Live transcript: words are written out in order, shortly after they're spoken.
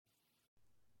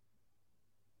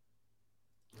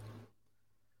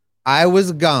I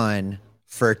was gone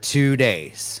for 2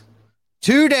 days.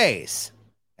 2 days.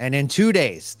 And in 2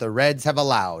 days, the Reds have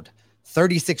allowed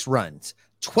 36 runs,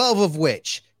 12 of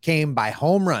which came by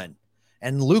home run.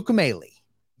 And Luke Maile,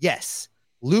 yes,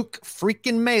 Luke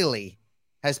freaking Maile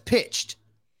has pitched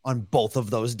on both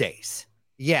of those days.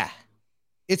 Yeah,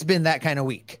 it's been that kind of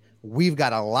week. We've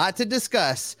got a lot to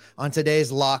discuss on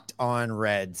today's Locked On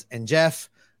Reds. And Jeff,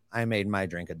 I made my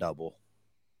drink a double.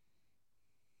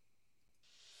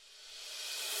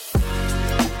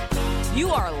 You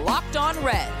are Locked On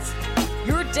Reds,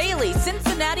 your daily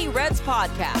Cincinnati Reds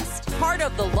podcast, part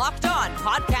of the Locked On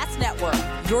Podcast Network,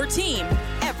 your team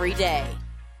every day.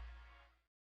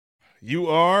 You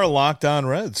are Locked On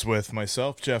Reds with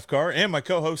myself, Jeff Carr, and my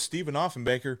co-host, Stephen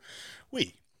Offenbaker.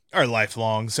 We are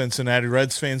lifelong Cincinnati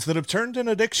Reds fans that have turned an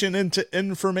addiction into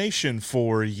information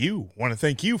for you. Want to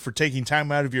thank you for taking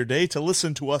time out of your day to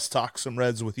listen to us talk some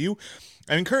Reds with you.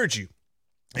 I encourage you,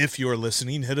 if you're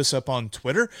listening, hit us up on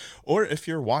Twitter, or if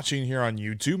you're watching here on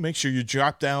YouTube, make sure you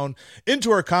drop down into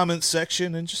our comments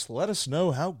section and just let us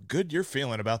know how good you're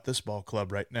feeling about this ball club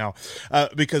right now,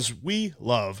 because we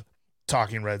love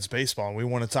talking Reds baseball, and we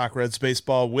want to talk Reds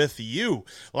baseball with you.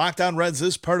 Locked On Reds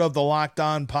is part of the Locked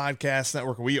On Podcast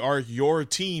Network. We are your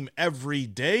team every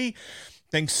day.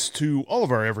 Thanks to all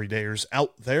of our everydayers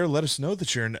out there. Let us know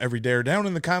that you're an everydayer down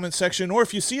in the comment section, or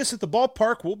if you see us at the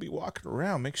ballpark, we'll be walking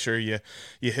around. Make sure you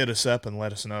hit us up and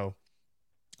let us know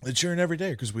that you're an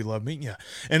everydayer, because we love meeting you.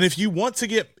 And if you want to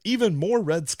get even more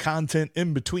Reds content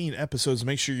in between episodes,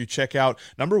 make sure you check out,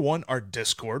 number one, our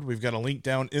Discord. We've got a link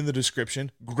down in the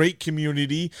description. Great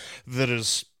community that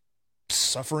is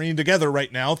suffering together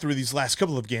right now through these last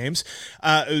couple of games.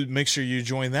 Make sure you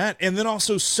join that. And then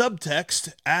also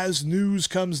Subtext, as news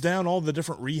comes down, all the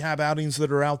different rehab outings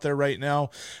that are out there right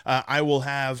now. I will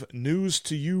have news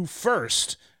to you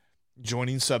first.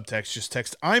 Joining Subtext, just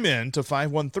text I'm in to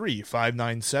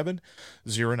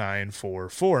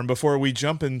 513-597-0944. And before we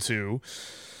jump into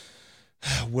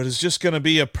what is just going to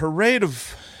be a parade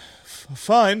of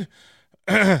fun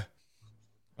on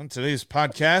today's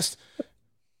podcast,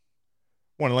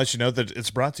 want to let you know that it's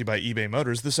brought to you by eBay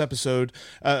Motors. This episode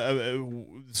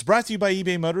is brought to you by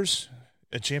eBay Motors.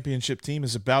 A championship team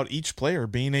is about each player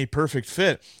being a perfect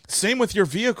fit. Same with your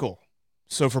vehicle.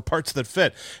 So for parts that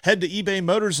fit, head to eBay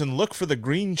Motors and look for the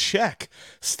green check.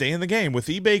 Stay in the game with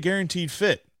eBay Guaranteed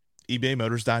Fit.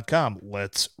 ebaymotors.com.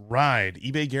 Let's ride.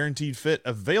 eBay Guaranteed Fit,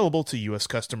 available to U.S.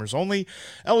 customers only.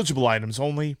 Eligible items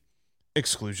only.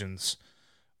 Exclusions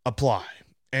apply.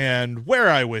 And where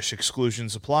I wish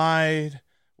exclusions applied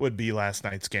would be last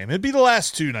night's game. It'd be the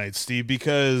last two nights, Steve,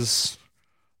 because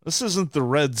this isn't the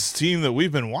Reds team that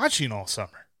we've been watching all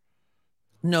summer.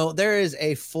 No, there is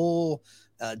a full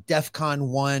DEFCON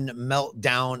 1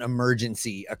 meltdown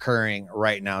emergency occurring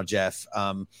right now, Jeff.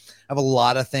 I have a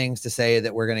lot of things to say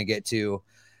that we're going to get to.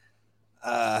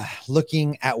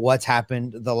 Looking at what's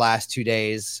happened the last 2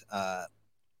 days,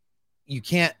 you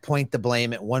can't point the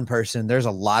blame at one person. There's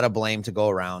a lot of blame to go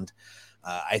around.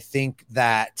 I think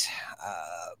that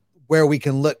where we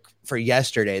can look for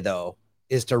yesterday, though,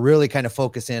 is to really kind of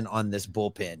focus in on this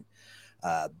bullpen.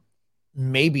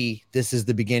 Maybe this is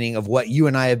the beginning of what you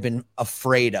and I have been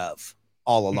afraid of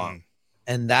all along.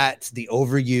 And that's the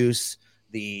overuse,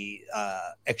 the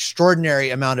extraordinary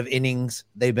amount of innings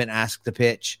they've been asked to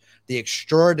pitch, the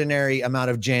extraordinary amount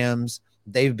of jams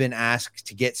they've been asked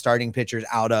to get starting pitchers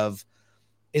out of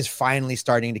is finally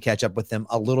starting to catch up with them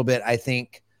a little bit. I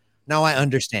think now I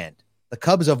understand. The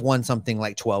Cubs have won something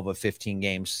like 12 of 15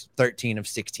 games, 13 of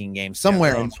 16 games,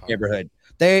 somewhere in the neighborhood.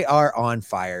 They are on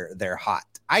fire. They're hot.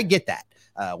 I get that.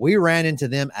 We ran into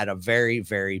them at a very,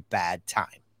 very bad time.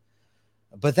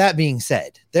 But that being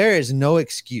said, there is no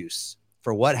excuse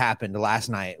for what happened last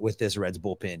night with this Reds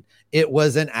bullpen. It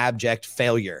was an abject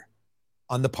failure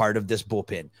on the part of this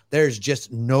bullpen. There's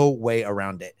just no way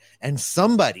around it. And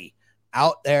somebody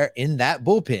out there in that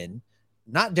bullpen,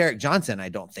 not Derek Johnson, I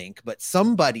don't think, but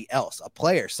somebody else, a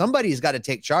player, somebody's got to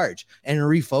take charge and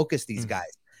refocus these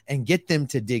guys and get them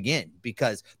to dig in,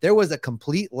 because there was a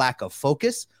complete lack of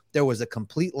focus. There was a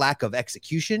complete lack of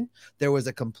execution. There was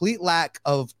a complete lack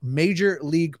of major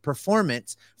league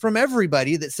performance from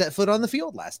everybody that set foot on the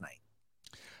field last night.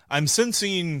 I'm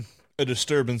sensing a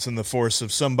disturbance in the force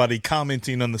of somebody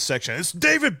commenting on the section. It's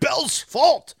David Bell's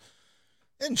fault.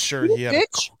 And sure, he had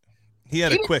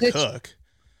a quick hook,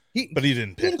 but he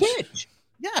didn't pitch.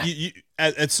 Yeah.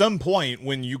 At some point,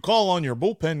 when you call on your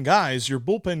bullpen guys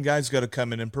got to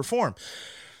come in and perform.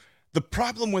 The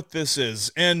problem with this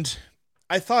is, and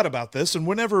I thought about this, and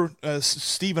whenever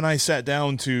Steve and I sat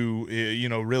down to,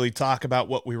 really talk about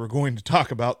what we were going to talk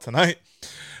about tonight,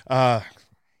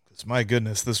 My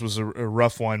goodness, this was a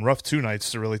rough one, rough 2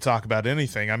 nights to really talk about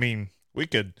anything. I mean, we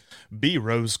could be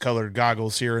rose-colored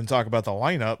goggles here and talk about the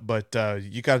lineup, but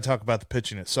you got to talk about the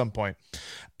pitching at some point.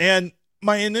 And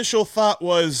my initial thought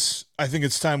was, I think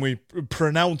it's time we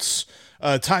pronounce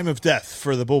time of death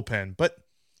for the bullpen. But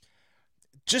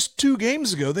just 2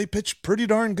 games ago, they pitched pretty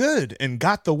darn good and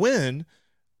got the win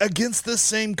against the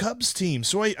same Cubs team.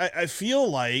 So I feel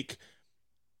like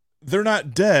they're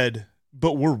not dead,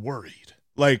 but we're worried.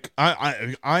 Like,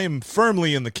 I am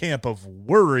firmly in the camp of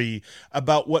worry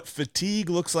about what fatigue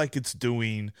looks like it's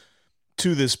doing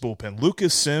to this bullpen.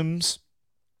 Lucas Sims,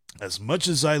 as much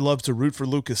as I love to root for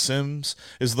Lucas Sims,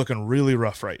 is looking really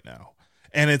rough right now.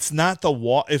 And it's not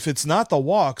the if it's not the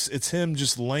walks, it's him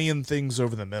just laying things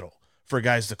over the middle for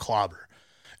guys to clobber.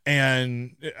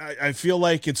 And I feel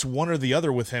like it's one or the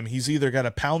other with him. He's either got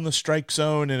to pound the strike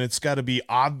zone and it's got to be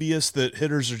obvious that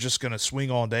hitters are just going to swing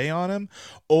all day on him,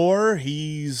 or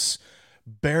he's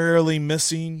barely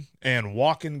missing and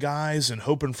walking guys and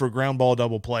hoping for ground ball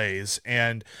double plays.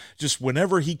 And just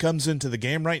whenever he comes into the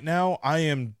game right now, I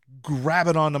am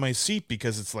grabbing onto my seat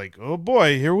because it's like, oh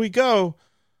boy, here we go.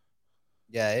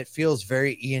 Yeah, it feels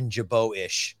very Ian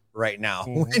Jabot-ish right now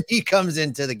when he comes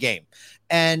into the game.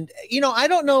 And, I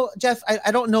don't know, Jeff,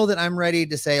 I don't know that I'm ready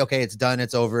to say, okay, it's done.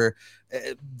 It's over.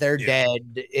 They're dead.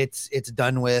 It's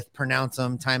done with. Pronounce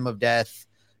them. Time of death.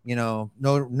 No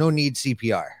need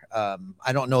CPR.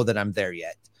 I don't know that I'm there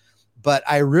yet, but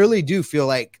I really do feel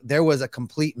like there was a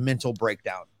complete mental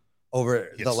breakdown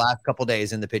over the last couple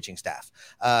days in the pitching staff.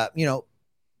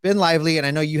 Ben Lively, and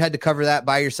I know you had to cover that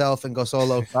by yourself and go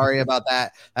solo. Sorry about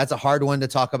that. That's a hard one to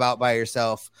talk about by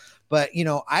yourself. But,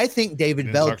 I think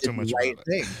David Bell did the right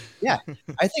thing. Yeah,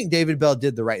 I think David Bell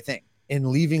did the right thing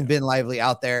in leaving Ben Lively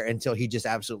out there until he just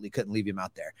absolutely couldn't leave him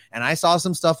out there. And I saw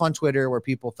some stuff on Twitter where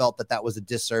people felt that was a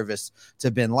disservice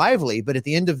to Ben Lively. But at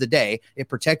the end of the day, it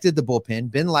protected the bullpen.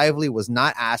 Ben Lively was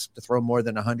not asked to throw more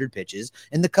than 100 pitches,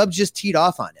 and the Cubs just teed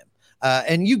off on him.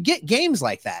 And you get games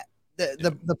like that.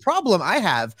 The problem I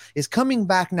have is coming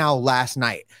back now last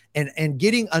night and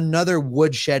getting another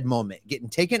woodshed moment, getting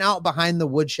taken out behind the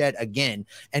woodshed again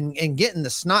and getting the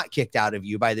snot kicked out of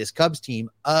you by this Cubs team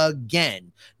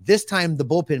again. This time the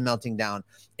bullpen melting down.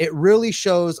 It really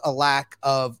shows a lack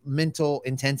of mental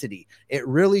intensity. It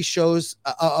really shows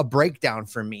a breakdown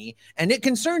for me, and it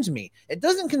concerns me. It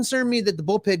doesn't concern me that the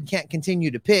bullpen can't continue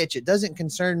to pitch. It doesn't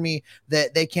concern me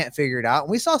that they can't figure it out.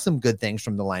 And we saw some good things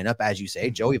from the lineup, as you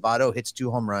say. Joey Votto hits 2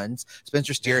 home runs.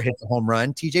 Spencer Steer hits a home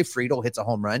run. TJ Friedel hits a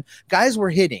home run. Guys were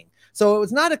hitting. So it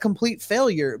was not a complete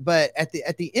failure, but at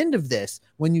the end of this,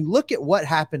 when you look at what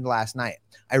happened last night,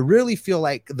 I really feel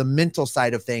like the mental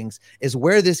side of things is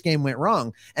where this game went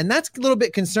wrong. And that's a little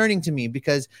bit concerning to me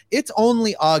because it's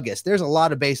only August. There's a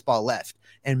lot of baseball left,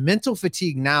 and mental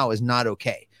fatigue now is not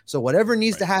okay. So whatever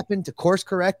needs to happen to course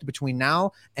correct between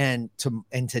now and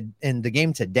the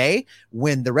game today,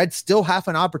 when the Reds still have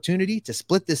an opportunity to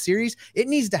split this series, it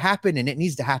needs to happen, and it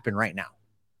needs to happen right now.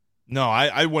 No,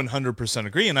 I 100%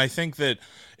 agree. And I think that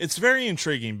it's very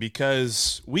intriguing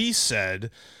because we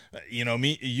said,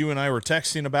 you and I were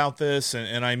texting about this,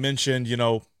 and I mentioned,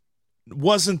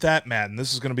 wasn't that mad? And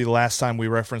this is going to be the last time we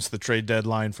reference the trade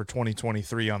deadline for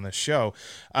 2023 on this show.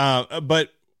 But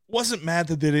wasn't mad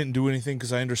that they didn't do anything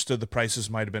because I understood the prices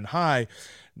might have been high,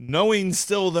 knowing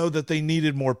still, though, that they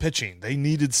needed more pitching. They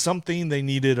needed something. They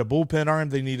needed a bullpen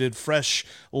arm. They needed fresh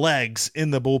legs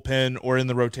in the bullpen or in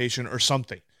the rotation or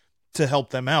something to help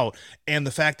them out. And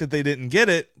the fact that they didn't get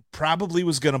it probably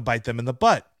was going to bite them in the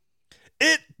butt.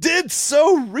 It did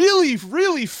so really,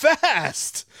 really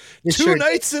fast. It 2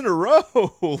 nights in a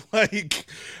row. Like,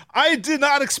 I did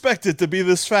not expect it to be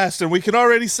this fast. And we can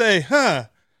already say,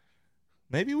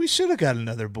 maybe we should have got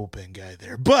another bullpen guy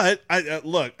there. But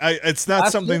it's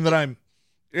not something that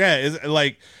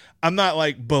I'm not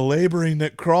like belaboring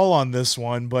Nick Kroll on this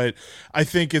one, but I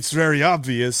think it's very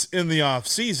obvious in the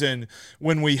offseason,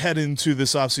 when we head into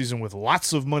this offseason with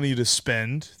lots of money to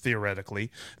spend, theoretically,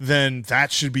 then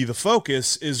that should be the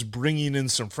focus, is bringing in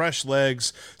some fresh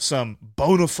legs, some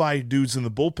bona fide dudes in the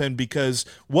bullpen, because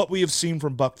what we have seen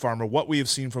from Buck Farmer, what we have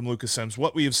seen from Lucas Sims,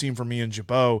 what we have seen from Ian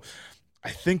Jabot, I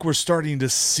think we're starting to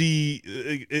see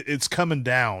it's coming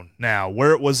down now.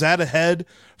 Where it was at ahead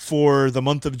for the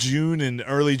month of June and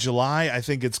early July, I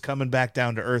think it's coming back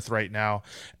down to earth right now.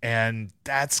 And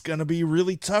that's going to be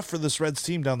really tough for this Reds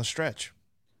team down the stretch.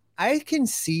 I can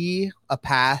see a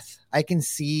path. I can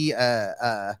see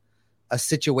a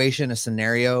situation, a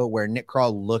scenario where Nick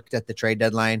Kroll looked at the trade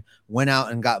deadline, went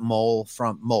out and got Mole,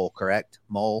 correct?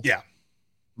 Mole. Yeah.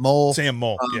 Mole. Sam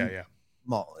Mole. Yeah.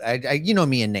 Mole. I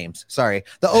me and names. Sorry.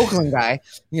 The Oakland guy,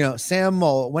 Sam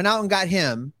Mole, went out and got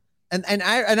him And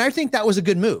I think that was a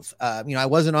good move. I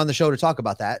wasn't on the show to talk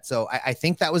about that. So I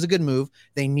think that was a good move.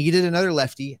 They needed another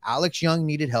lefty. Alex Young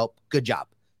needed help. Good job.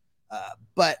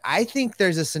 But I think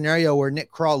there's a scenario where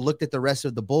Nick Krall looked at the rest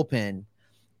of the bullpen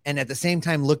and at the same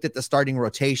time looked at the starting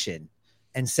rotation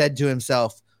and said to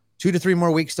himself, 2 to 3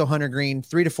 more weeks till Hunter Green,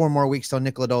 3 to 4 more weeks till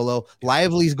Nick Lodolo.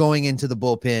 Lively's going into the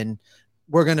bullpen.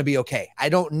 We're going to be okay. I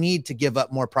don't need to give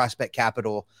up more prospect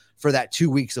capital for that 2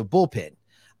 weeks of bullpen.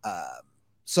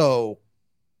 So,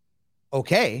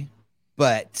 okay,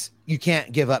 but you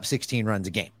can't give up 16 runs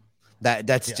a game.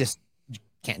 That's just, you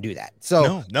can't do that.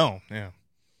 So no.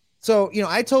 So,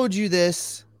 I told you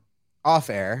this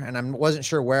off air and I wasn't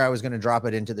sure where I was going to drop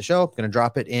it into the show. I'm going to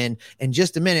drop it in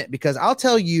just a minute because I'll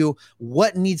tell you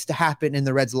what needs to happen in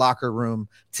the Reds locker room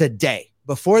today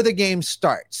before the game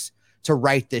starts to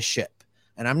right this ship.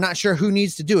 And I'm not sure who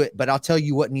needs to do it, but I'll tell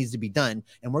you what needs to be done.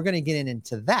 And we're going to get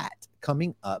into that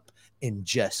coming up in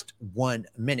just 1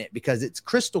 minute because it's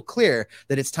crystal clear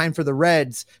that it's time for the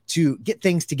Reds to get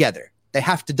things together. They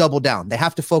have to double down. They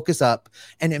have to focus up.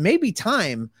 And it may be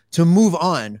time to move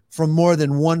on from more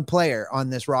than one player on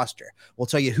this roster. We'll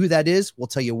tell you who that is. We'll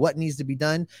tell you what needs to be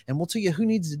done. And we'll tell you who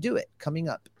needs to do it coming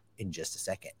up in just a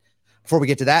second. Before we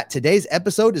get to that, today's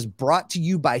episode is brought to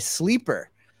you by Sleeper.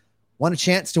 Want a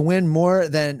chance to win more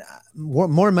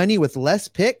money with less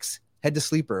picks? Head to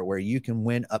Sleeper, where you can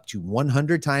win up to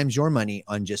 100 times your money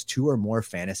on just 2 or more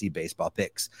fantasy baseball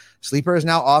picks. Sleeper is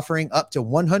now offering up to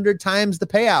 100 times the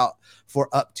payout for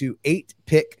up to 8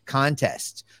 pick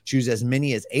contests. Choose as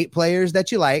many as 8 players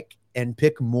that you like and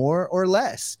pick more or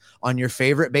less on your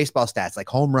favorite baseball stats like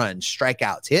home runs,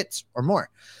 strikeouts, hits, or more.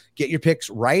 Get your picks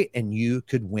right and you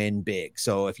could win big.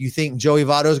 So if you think Joey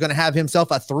Votto is going to have himself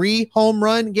a 3 home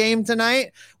run game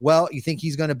tonight, well, you think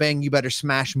he's going to bang, you better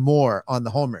smash more on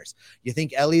the homers. You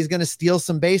think Ellie is going to steal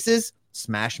some bases?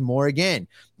 Smash more again.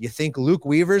 You think Luke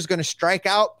Weaver is going to strike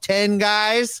out 10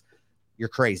 guys? You're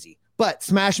crazy. But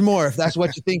smash more if that's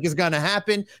what you think is going to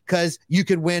happen, because you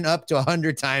could win up to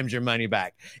 100 times your money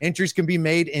back. Entries can be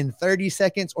made in 30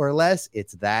 seconds or less.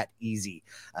 It's that easy.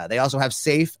 They also have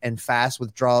safe and fast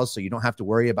withdrawals, so you don't have to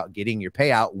worry about getting your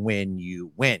payout when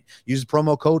you win. Use the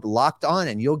promo code Locked On,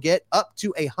 and you'll get up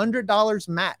to $100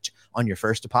 match on your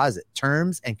first deposit.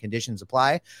 Terms and conditions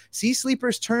apply. See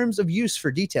Sleeper's terms of use for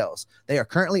details. They are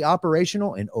currently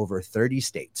operational in over 30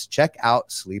 states. Check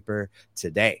out Sleeper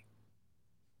today.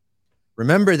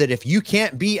 Remember that if you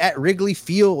can't be at Wrigley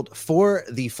Field for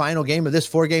the final game of this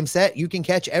 4-game set, you can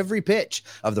catch every pitch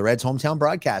of the Reds' hometown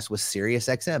broadcast with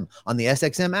SiriusXM on the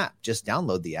SXM app. Just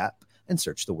download the app and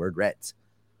search the word Reds.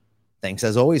 Thanks,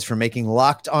 as always, for making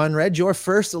Locked On Reds your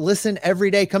first listen every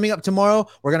day. Coming up tomorrow,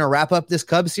 we're going to wrap up this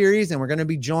Cubs series, and we're going to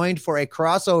be joined for a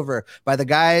crossover by the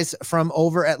guys from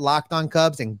over at Locked On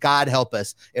Cubs, and God help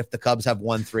us if the Cubs have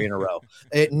won 3 in a row.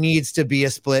 It needs to be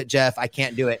a split, Jeff. I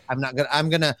can't do it. I'm going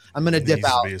to dip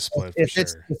out. If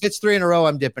it's 3 in a row,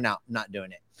 I'm dipping out. I'm not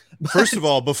doing it. First of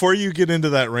all, before you get into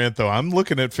that rant, though, I'm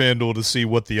looking at FanDuel to see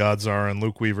what the odds are on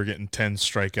Luke Weaver getting 10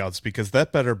 strikeouts, because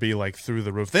that better be like through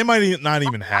the roof. They might not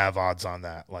even have odds on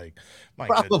that. Like,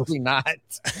 probably not.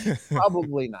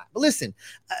 Probably not. But listen,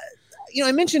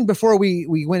 I mentioned before we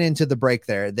went into the break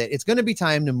there that it's going to be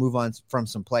time to move on from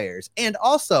some players, and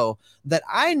also that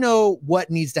I know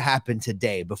what needs to happen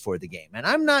today before the game. And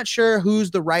I'm not sure who's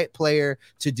the right player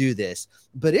to do this,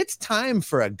 but it's time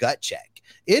for a gut check.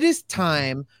 It is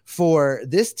time for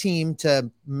this team to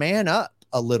man up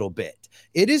a little bit.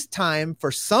 It is time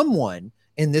for someone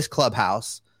in this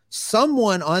clubhouse,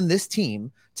 someone on this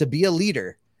team, to be a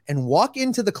leader and walk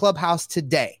into the clubhouse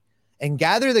today and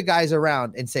gather the guys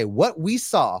around and say, what we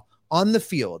saw on the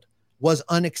field was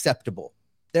unacceptable.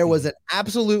 There was an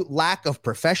absolute lack of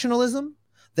professionalism.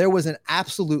 There was an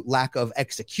absolute lack of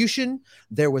execution.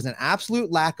 There was an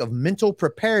absolute lack of mental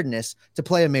preparedness to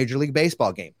play a Major League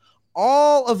Baseball game.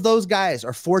 All of those guys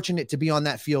are fortunate to be on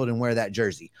that field and wear that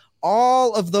jersey.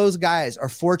 All of those guys are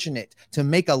fortunate to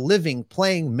make a living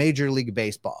playing Major League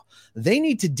Baseball. They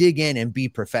need to dig in and be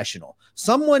professional.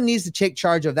 Someone needs to take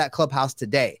charge of that clubhouse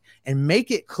today and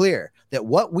make it clear that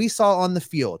what we saw on the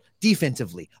field,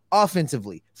 defensively,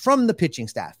 offensively, from the pitching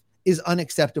staff, is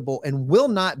unacceptable and will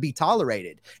not be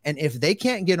tolerated. And if they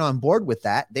can't get on board with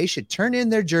that, they should turn in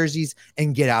their jerseys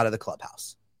and get out of the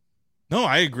clubhouse. No,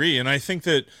 I agree. And I think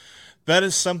that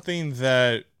is something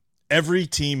that every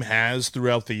team has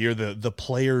throughout the year, the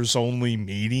players only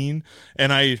meeting.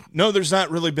 And I know there's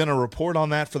not really been a report on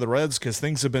that for the Reds, because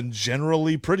things have been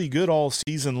generally pretty good all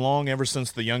season long ever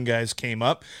since the young guys came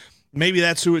up. maybe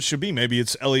that's who it should be. Maybe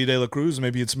it's Ellie De La Cruz.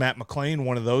 Maybe it's Matt McClain,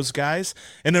 one of those guys.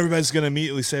 And everybody's going to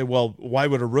immediately say, well, why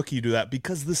would a rookie do that?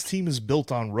 Because this team is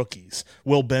built on rookies.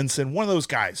 Will Benson, one of those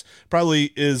guys,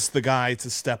 probably is the guy to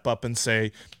step up and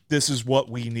say, this is what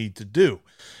we need to do.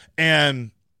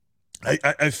 And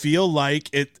I feel like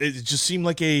it just seemed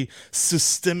like a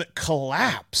systemic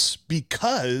collapse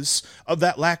because of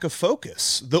that lack of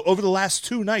focus. Over the last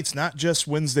two nights, not just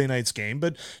Wednesday night's game,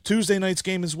 but Tuesday night's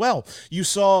game as well. You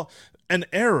saw an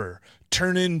error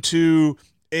turn into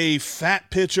a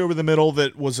fat pitch over the middle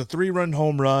that was a 3-run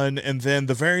home run, and then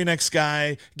the very next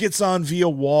guy gets on via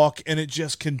walk, and it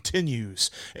just continues.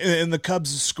 And the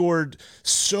Cubs scored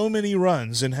so many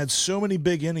runs and had so many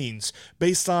big innings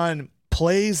based on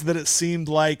plays that it seemed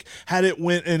like had it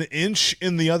went an inch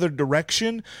in the other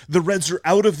direction, the Reds are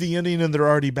out of the inning and they're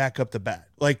already back up the bat.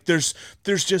 Like there's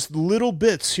just little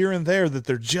bits here and there that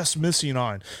they're just missing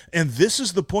on. And this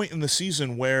is the point in the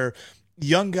season where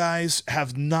young guys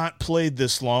have not played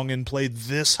this long and played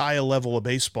this high a level of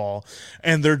baseball,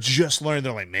 and they're just learning.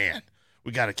 They're like, man,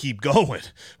 we got to keep going.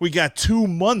 We got 2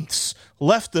 months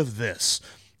left of this.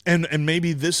 And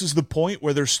maybe this is the point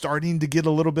where they're starting to get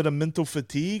a little bit of mental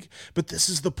fatigue, but this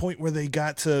is the point where they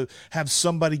got to have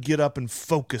somebody get up and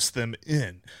focus them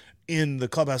in the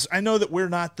clubhouse. I know that we're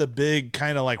not the big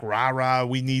kind of like rah-rah,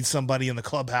 we need somebody in the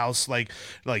clubhouse like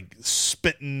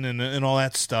spitting and all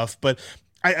that stuff, but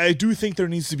I do think there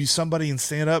needs to be somebody and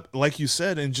stand up, like you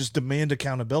said, and just demand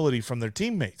accountability from their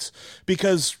teammates.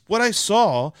 Because what I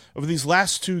saw over these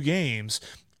last 2 games,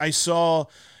 I saw,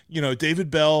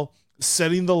 David Bell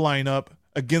setting the lineup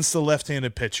against the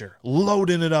left-handed pitcher,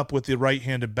 loading it up with the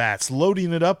right-handed bats,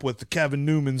 loading it up with the Kevin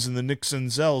Newmans and the Nick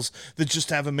Senzel's that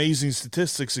just have amazing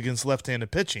statistics against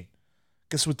left-handed pitching.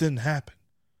 Guess what didn't happen?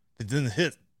 They didn't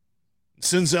hit.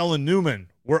 Senzel and Newman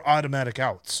were automatic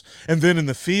outs. And then in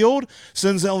the field,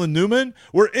 Senzel and Newman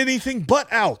were anything but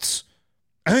outs.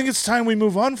 I think it's time we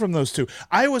move on from those two.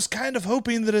 I was kind of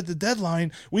hoping that at the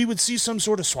deadline we would see some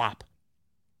sort of swap.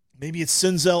 Maybe it's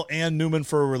Senzel and Newman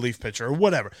for a relief pitcher or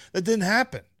whatever. That didn't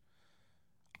happen.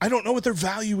 I don't know what their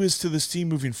value is to this team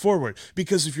moving forward,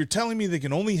 because if you're telling me they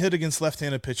can only hit against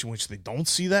left-handed pitching, which they don't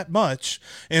see that much,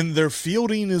 and their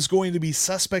fielding is going to be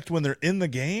suspect when they're in the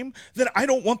game, then I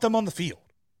don't want them on the field.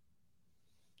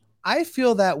 I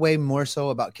feel that way more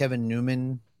so about Kevin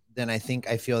Newman than I think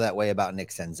I feel that way about Nick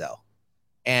Senzel.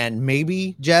 And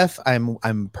maybe, Jeff,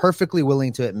 I'm perfectly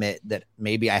willing to admit that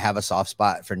maybe I have a soft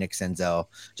spot for Nick Senzel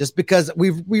just because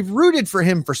we've rooted for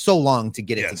him for so long to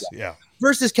get it together. Yeah.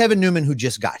 Versus Kevin Newman, who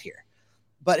just got here.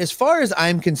 But as far as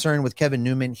I'm concerned with Kevin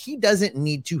Newman, he doesn't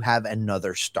need to have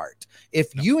another start.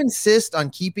 If you insist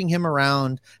on keeping him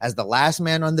around as the last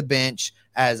man on the bench,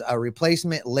 as a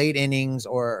replacement late innings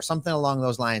or something along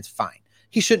those lines, fine.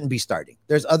 He shouldn't be starting.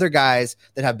 There's other guys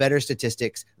that have better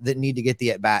statistics that need to get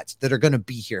the at-bats that are going to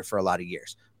be here for a lot of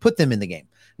years. Put them in the game.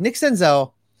 Nick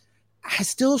Senzel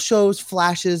still shows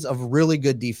flashes of really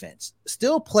good defense,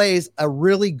 still plays a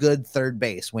really good third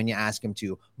base when you ask him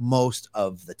to most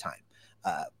of the time.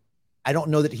 I don't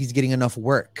know that he's getting enough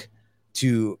work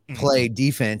to play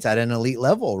defense at an elite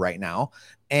level right now.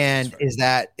 And is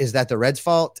that the Reds'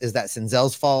 fault? Is that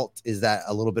Senzel's fault? Is that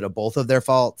a little bit of both of their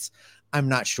faults? I'm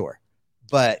not sure.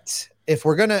 But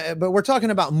we're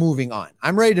talking about moving on.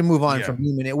 I'm ready to move on from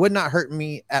Newman. It would not hurt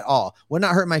me at all. Would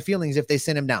not hurt my feelings if they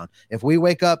sent him down. If we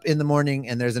wake up in the morning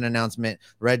and there's an announcement,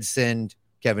 Reds send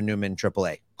Kevin Newman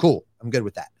AAA. Cool. I'm good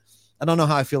with that. I don't know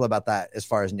how I feel about that as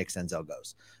far as Nick Senzel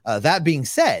goes. That being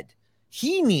said,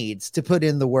 he needs to put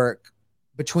in the work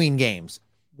between games,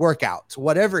 workouts,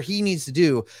 whatever he needs to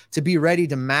do to be ready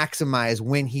to maximize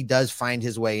when he does find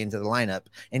his way into the lineup.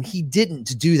 And he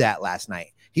didn't do that last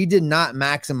night. He did not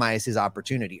maximize his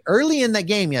opportunity. Early in that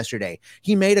game yesterday,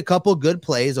 he made a couple good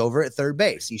plays over at third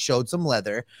base. He showed some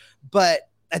leather, but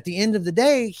at the end of the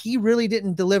day, he really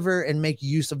didn't deliver and make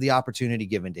use of the opportunity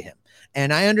given to him.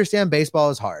 And I understand baseball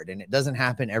is hard and it doesn't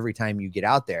happen every time you get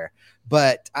out there,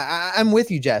 but I'm with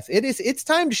you, Jeff. It's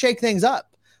time to shake things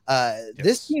up.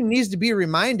 This team needs to be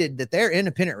reminded that they're in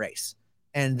a pennant race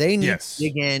and they need to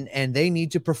dig in and they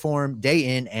need to perform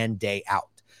day in and day out.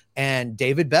 And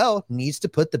David Bell needs to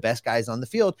put the best guys on the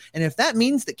field. And if that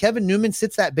means that Kevin Newman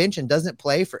sits that bench and doesn't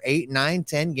play for 8, 9,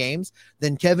 10 games,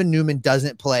 then Kevin Newman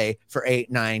doesn't play for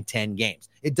 8, 9, 10 games.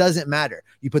 It doesn't matter.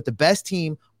 You put the best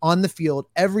team on the field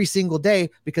every single day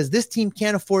because this team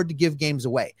can't afford to give games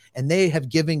away. And they have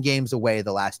given games away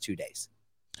the last 2 days.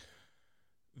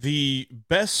 The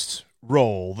best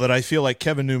role that I feel like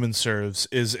Kevin Newman serves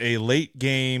is a late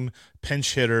game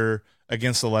pinch hitter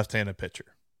against the left-handed pitcher.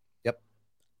 Yep.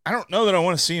 I don't know that I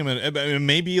want to see him in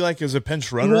maybe like as a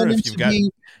pinch runner if you've got.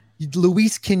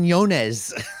 Luis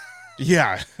Quinones.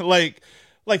 Yeah, like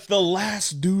the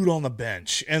last dude on the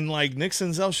bench, and like Nick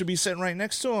Senzel should be sitting right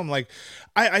next to him. Like,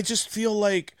 I just feel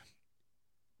like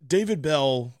David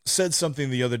Bell said something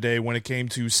the other day when it came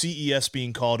to CES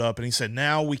being called up, and he said,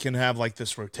 now we can have like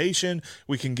this rotation.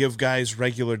 We can give guys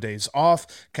regular days off,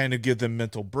 kind of give them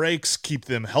mental breaks, keep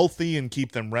them healthy, and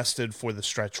keep them rested for the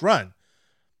stretch run.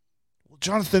 Well,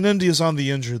 Jonathan India's on the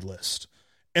injured list.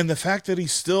 And the fact that it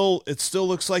still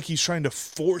looks like he's trying to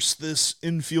force this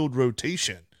infield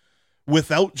rotation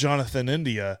without Jonathan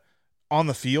India on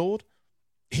the field,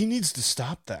 he needs to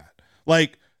stop that.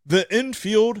 Like, the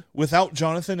infield without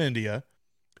Jonathan India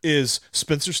is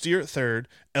Spencer Steer at third,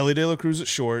 Ellie De La Cruz at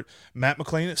short, Matt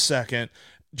McClain at second,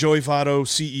 Joey Votto,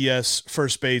 CES,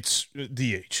 first base,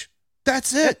 DH.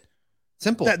 That's it.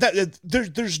 Simple.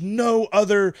 There's no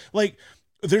other, like,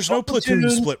 there's no platoon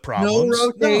split problems. No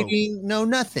rotating, no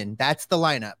nothing. That's the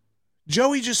lineup.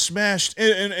 Joey just smashed,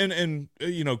 and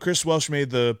you know, Chris Welsh made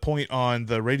the point on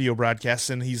the radio broadcast,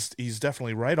 and he's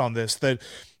definitely right on this, that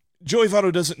Joey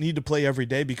Votto doesn't need to play every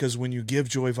day, because when you give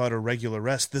Joey Votto regular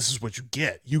rest, this is what you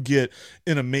get. You get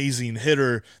an amazing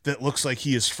hitter that looks like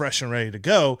he is fresh and ready to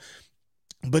go.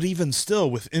 But even still,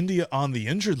 with India on the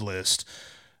injured list,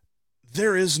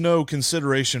 there is no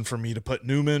consideration for me to put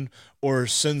Newman or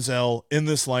Senzel in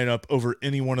this lineup over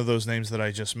any one of those names that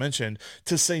I just mentioned,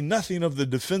 to say nothing of the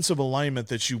defensive alignment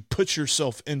that you put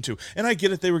yourself into. And I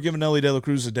get it, they were giving Ellie De La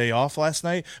Cruz a day off last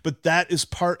night, but that is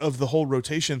part of the whole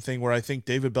rotation thing where I think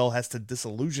David Bell has to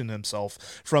disillusion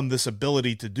himself from this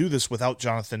ability to do this without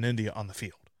Jonathan India on the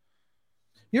field.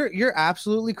 You're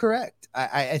absolutely correct.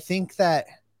 I think that,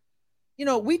 you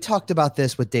know, we talked about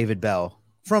this with David Bell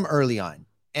from early on.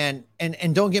 And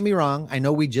don't get me wrong, I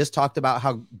know we just talked about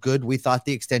how good we thought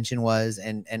the extension was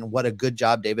and what a good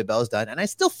job David Bell has done. And I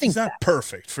still think he's not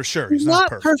perfect, for sure. He's not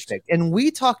perfect. And we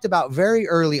talked about very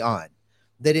early on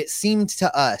that it seemed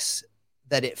to us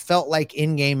that it felt like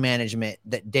in-game management,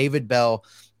 that David Bell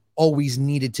always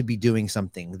needed to be doing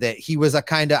something, that he was a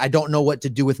kind of, I don't know what to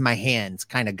do with my hands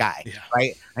kind of guy,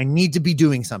 right? I need to be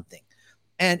doing something.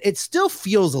 And it still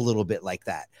feels a little bit like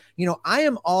that. You know, I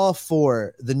am all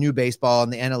for the new baseball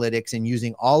and the analytics and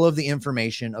using all of the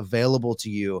information available to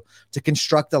you to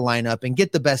construct a lineup and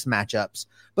get the best matchups.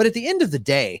 But at the end of the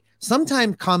day,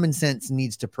 sometimes common sense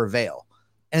needs to prevail.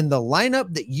 And the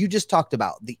lineup that you just talked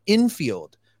about, the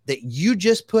infield that you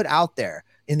just put out there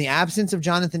in the absence of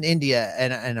Jonathan India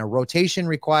and a rotation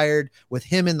required with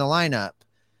him in the lineup,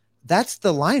 that's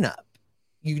the lineup.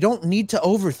 You don't need to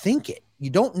overthink it. You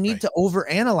don't need to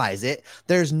overanalyze it.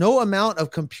 There's no amount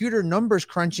of computer numbers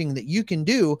crunching that you can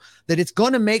do that it's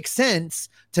going to make sense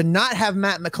to not have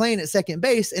Matt McClain at second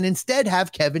base and instead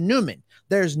have Kevin Newman.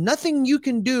 There's nothing you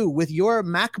can do with your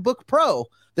MacBook Pro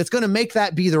that's going to make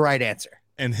that be the right answer.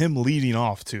 And him leading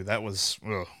off too, that was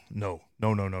no.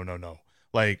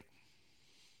 Like,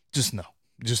 just no.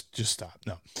 Just stop.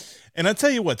 No. And I tell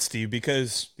you what, Steve,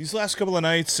 because these last couple of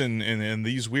nights and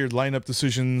these weird lineup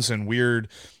decisions and weird,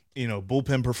 you know,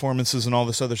 bullpen performances and all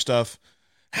this other stuff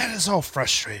had us all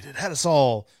frustrated, had us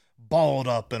all balled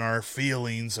up in our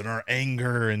feelings and our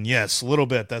anger. And yes, a little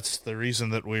bit. That's the reason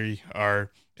that we are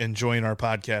enjoying our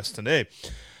podcast today.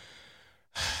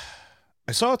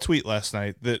 I saw a tweet last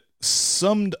night that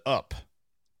summed up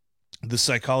the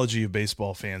psychology of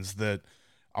baseball fans that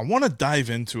I want to dive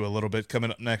into a little bit coming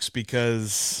up next,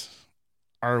 because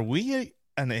are we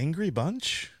an angry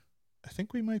bunch? I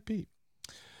think we might be.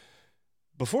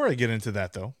 Before I get into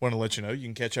that, though, I want to let you know you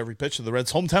can catch every pitch of the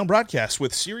Reds' hometown broadcast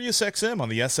with SiriusXM on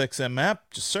the SXM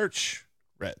app. Just search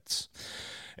Reds.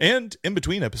 And in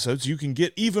between episodes, you can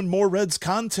get even more Reds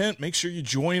content. Make sure you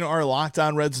join our Locked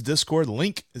On Reds Discord.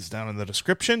 Link is down in the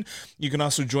description. You can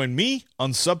also join me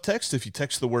on subtext if you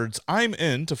text the words "I'm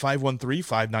in" to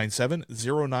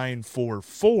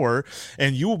 513-597-0944,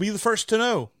 and you will be the first to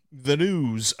know the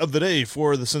news of the day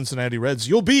for the Cincinnati Reds.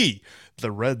 You'll be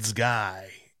the Reds guy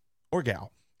or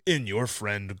gal in your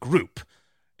friend group,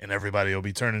 and everybody will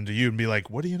be turning to you and be like,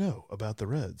 what do you know about the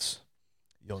Reds?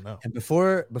 You'll know. And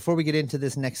before we get into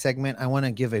this next segment, I want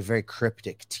to give a very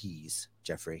cryptic tease,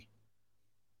 Jeffrey.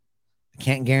 I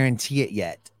can't guarantee it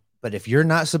yet, but if you're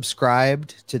not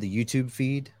subscribed to the YouTube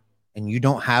feed and you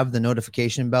don't have the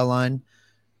notification bell on,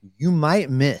 you might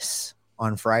miss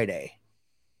on Friday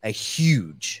a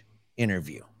huge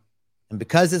interview. And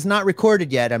because it's not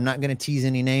recorded yet, I'm not going to tease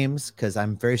any names because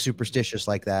I'm very superstitious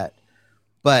like that.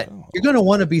 But you're going to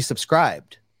want to be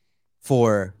subscribed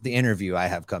for the interview I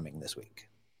have coming this week.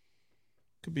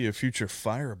 Could be a future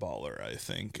fireballer, I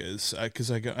think, because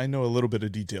I know a little bit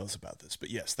of details about this. But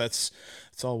yes, that's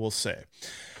all we'll say.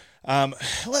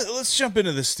 Let's jump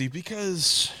into this, Steve,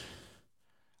 because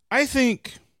I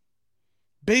think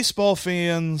baseball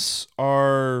fans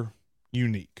are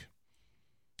unique.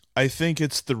 I think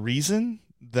it's the reason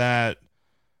that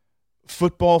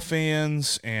football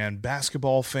fans and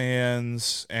basketball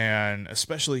fans and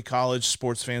especially college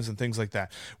sports fans and things like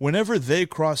that, whenever they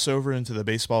cross over into the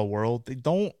baseball world, they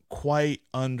don't quite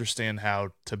understand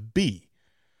how to be,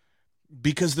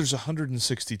 because there's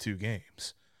 162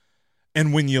 games.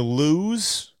 And when you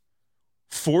lose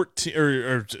 14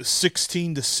 or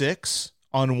 16-6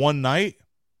 on one night,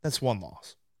 that's one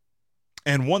loss.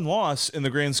 And one loss in the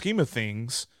grand scheme of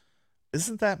things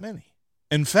isn't that many.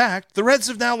 In fact, the Reds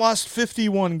have now lost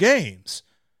 51 games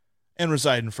and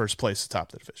reside in first place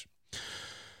atop the division.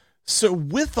 So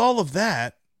with all of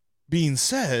that being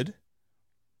said,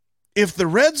 if the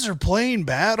Reds are playing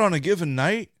bad on a given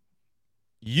night,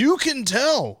 you can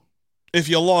tell if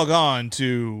you log on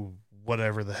to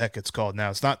whatever the heck it's called now.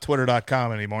 It's not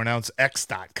twitter.com anymore. Now it's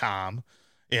x.com.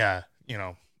 Yeah,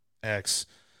 X.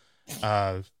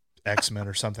 X-Men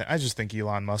or something. I just think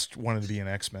Elon Musk wanted to be an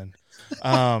X-Men.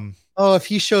 Oh, if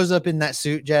he shows up in that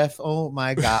suit, Jeff, oh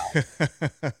my God.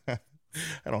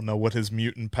 I don't know what his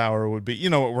mutant power would be. You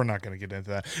know what? We're not going to get into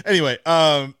that. Anyway,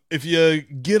 if you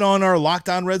get on our Locked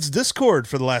On Reds Discord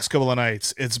for the last couple of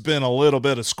nights, it's been a little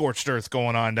bit of scorched earth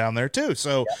going on down there too.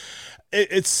 So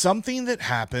it's something that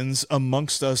happens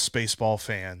amongst us baseball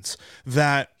fans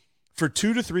that for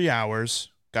 2 to 3 hours,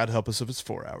 God help us if it's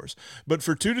 4 hours, but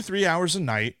for 2 to 3 hours a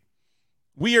night,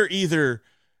 we are either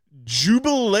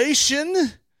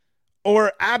jubilation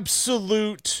or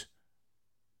absolute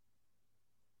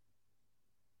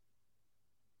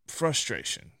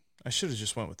frustration. I should have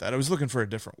just went with that. I was looking for a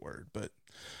different word, but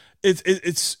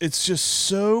it's just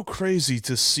so crazy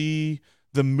to see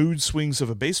the mood swings of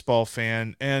a baseball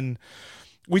fan. And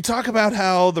we talk about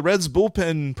how the Reds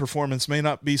bullpen performance may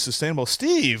not be sustainable.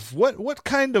 Steve, what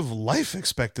kind of life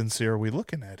expectancy are we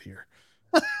looking at here?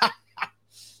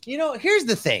 Here's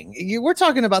the thing. We're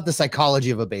talking about the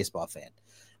psychology of a baseball fan.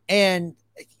 And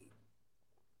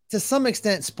to some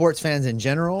extent, sports fans in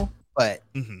general, but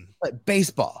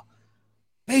baseball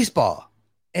in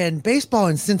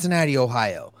Cincinnati,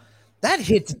 Ohio, that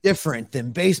hits different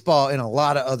than baseball in a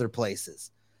lot of other places.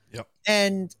 Yep.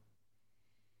 And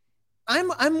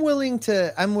I'm willing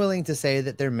to say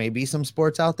that there may be some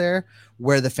sports out there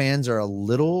where the fans are a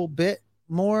little bit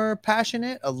more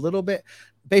passionate, a little bit,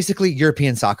 basically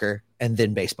European soccer and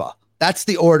then baseball. That's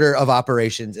the order of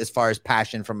operations as far as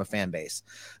passion from a fan base.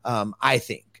 I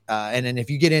think. And then if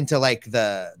you get into like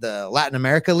the Latin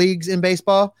America leagues in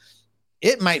baseball,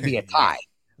 it might be a tie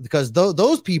because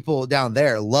those people down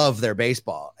there love their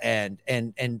baseball and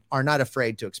are not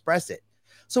afraid to express it.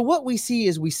 So what we see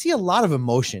a lot of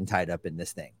emotion tied up in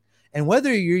this thing. And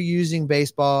whether you're using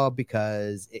baseball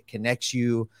because it connects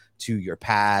you to your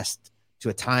past, to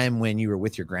a time when you were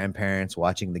with your grandparents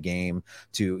watching the game,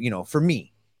 to, for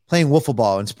me, playing wiffle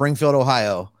ball in Springfield,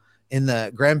 Ohio, in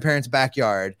the grandparents'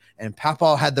 backyard, and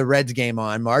Papa had the Reds game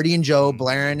on, Marty and Joe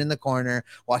blaring in the corner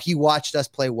while he watched us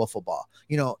play wiffle ball.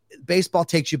 Baseball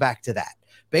takes you back to that.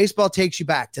 Baseball takes you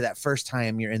back to that first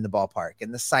time you're in the ballpark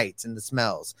and the sights and the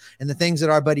smells and the things that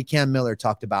our buddy Cam Miller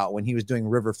talked about when he was doing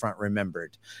Riverfront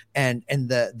Remembered and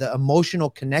the emotional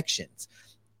connections.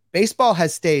 Baseball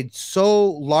has stayed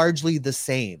so largely the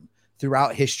same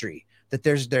throughout history that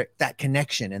there's that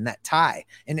connection and that tie,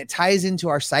 and it ties into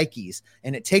our psyches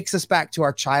and it takes us back to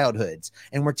our childhoods,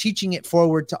 and we're teaching it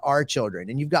forward to our children.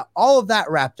 And you've got all of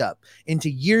that wrapped up into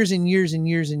years and years and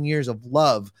years and years of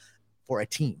love for a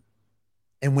team.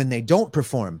 And when they don't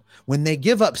perform, when they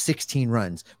give up 16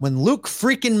 runs, when Luke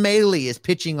freaking Maile is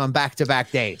pitching on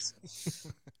back-to-back days,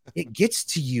 it gets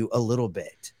to you a little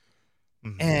bit.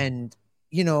 Mm-hmm. And,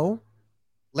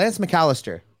 Lance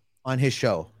McAllister on his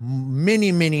show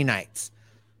many, many nights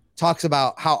talks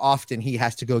about how often he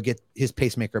has to go get his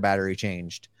pacemaker battery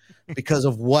changed because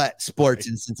of what sports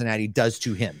in Cincinnati does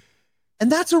to him. And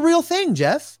that's a real thing,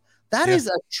 Jeff. That is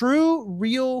a true,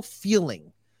 real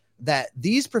feeling that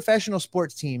these professional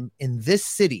sports team in this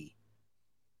city,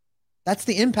 that's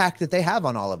the impact that they have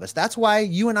on all of us. That's why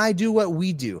you and I do what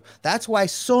we do. That's why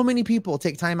so many people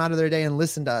take time out of their day and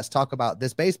listen to us talk about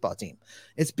this baseball team.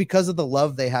 It's because of the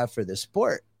love they have for this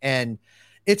sport. And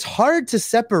it's hard to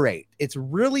separate. It's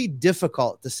really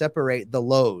difficult to separate the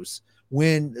lows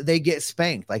when they get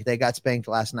spanked, like they got spanked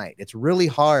last night. It's really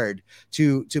hard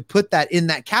to put that in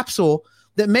that capsule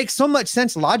that makes so much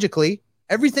sense logically.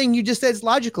 Everything you just said is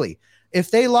logically.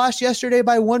 If they lost yesterday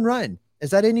by 1 run, is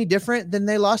that any different than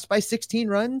they lost by 16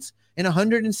 runs in a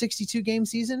 162 game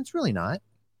season? It's really not.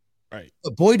 Right.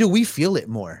 But boy, do we feel it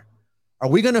more. Are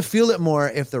we going to feel it more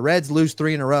if the Reds lose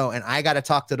 3 in a row and I got to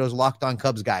talk to those Locked On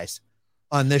Cubs guys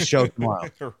on this show tomorrow.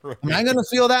 Right. Am I going to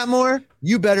feel that more?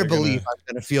 You better They're believe I'm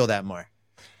going to feel that more.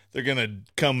 They're going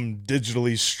to come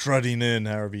digitally strutting in,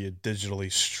 however you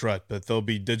digitally strut, but they'll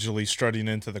be digitally strutting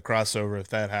into the crossover if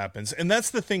that happens. And that's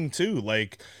the thing, too.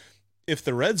 Like, if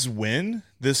the Reds win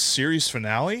this series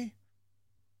finale,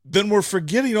 then we're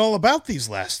forgetting all about these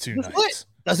last two nights. What?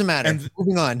 Doesn't matter.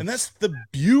 Moving on. And that's the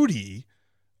beauty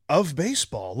of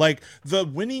baseball. Like, the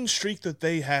winning streak that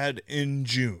they had in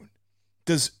June.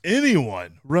 Does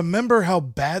anyone remember how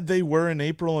bad they were in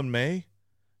April and May?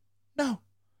 No,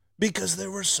 because they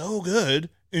were so good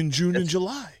in June and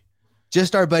July.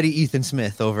 Just our buddy Ethan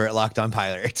Smith over at Locked On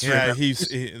Pirates. Yeah,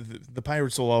 the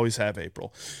Pirates will always have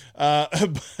April.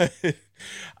 But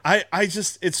I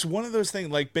just, it's one of those things,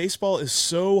 like, baseball is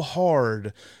so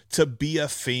hard to be a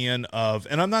fan of.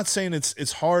 And I'm not saying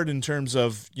it's hard in terms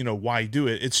of, why do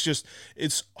it? It's just,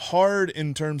 it's hard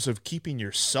in terms of keeping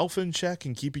yourself in check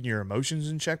and keeping your emotions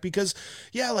in check. Because,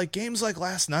 yeah, like games like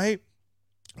last night,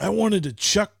 I wanted to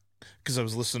chuck, because I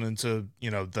was listening to,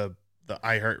 the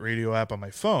iHeartRadio app on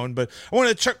my phone, but I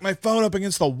wanted to chuck my phone up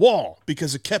against the wall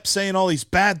because it kept saying all these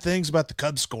bad things about the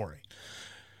Cubs scoring.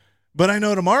 But I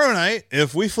know tomorrow night,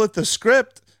 if we flip the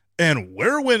script and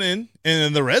we're winning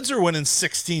and the Reds are winning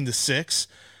 16-6,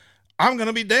 I'm going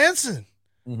to be dancing.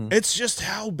 Mm-hmm. It's just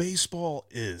how baseball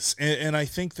is. And I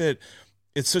think that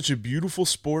it's such a beautiful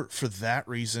sport for that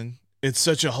reason. It's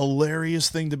such a hilarious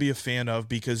thing to be a fan of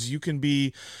because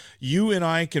you and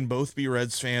I can both be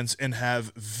Reds fans and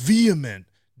have vehement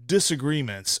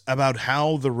disagreements about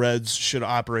how the Reds should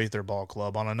operate their ball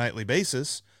club on a nightly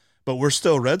basis, but we're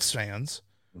still Reds fans.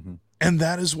 Mm-hmm. And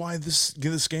that is why this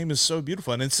game is so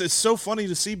beautiful. And it's so funny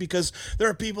to see because there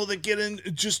are people that get in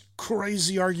just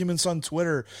crazy arguments on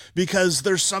Twitter because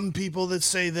there's some people that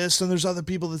say this and there's other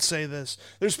people that say this.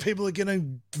 There's people that get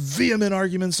in vehement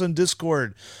arguments on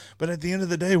Discord. But at the end of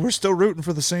the day, we're still rooting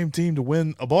for the same team to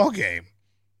win a ball game.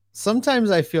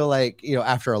 Sometimes I feel like,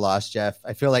 after a loss, Jeff,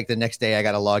 I feel like the next day I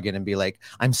got to log in and be like,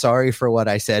 I'm sorry for what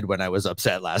I said when I was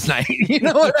upset last night. You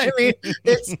know what I mean?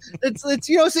 It's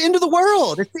the end of the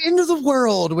world. It's the end of the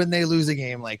world when they lose a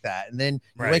game like that. And then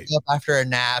you wake up after a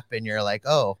nap and you're like,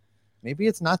 oh, maybe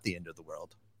it's not the end of the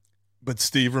world. But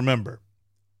Steve, remember,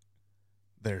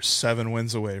 they're 7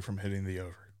 wins away from hitting the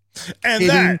over. And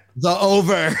the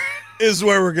over is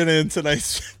where we're going to end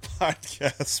tonight's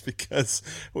podcast because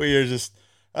we are just,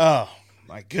 oh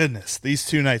my goodness, these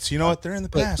 2 nights. You know what? They're in the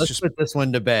past. Let's put this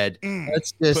one to bed.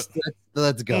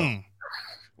 Let's go.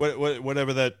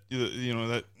 Whatever that,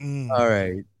 All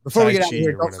right. Before we get out of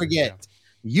here, don't forget,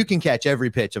 you can catch every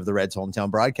pitch of the Reds hometown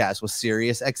broadcast with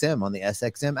Sirius XM on the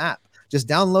SXM app. Just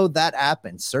download that app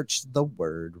and search the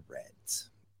word Reds.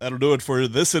 That'll do it for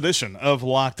this edition of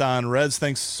Locked On Reds.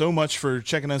 Thanks so much for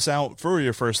checking us out for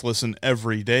your first listen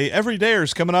every day. Every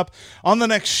Dayers coming up on the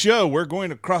next show. We're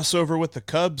going to cross over with the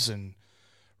Cubs and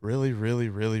really, really,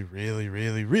 really, really,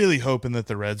 really, really hoping that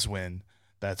the Reds win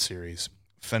that series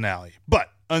finale.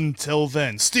 But until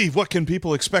then, Steve, what can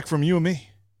people expect from you and me?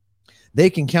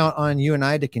 They can count on you and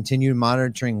I to continue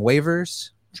monitoring waivers,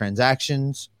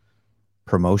 transactions,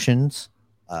 promotions,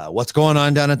 what's going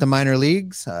on down at the minor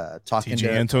leagues, talking TJ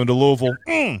Antone to Louisville.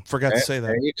 Forgot to say that.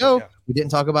 There you go. Yeah. We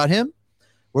didn't talk about him.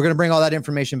 We're going to bring all that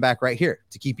information back right here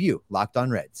to keep you locked on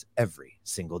Reds every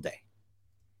single day.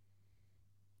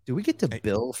 Do we get to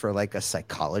bill for like a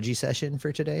psychology session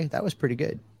for today? That was pretty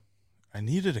good. I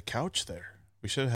needed a couch there. We should have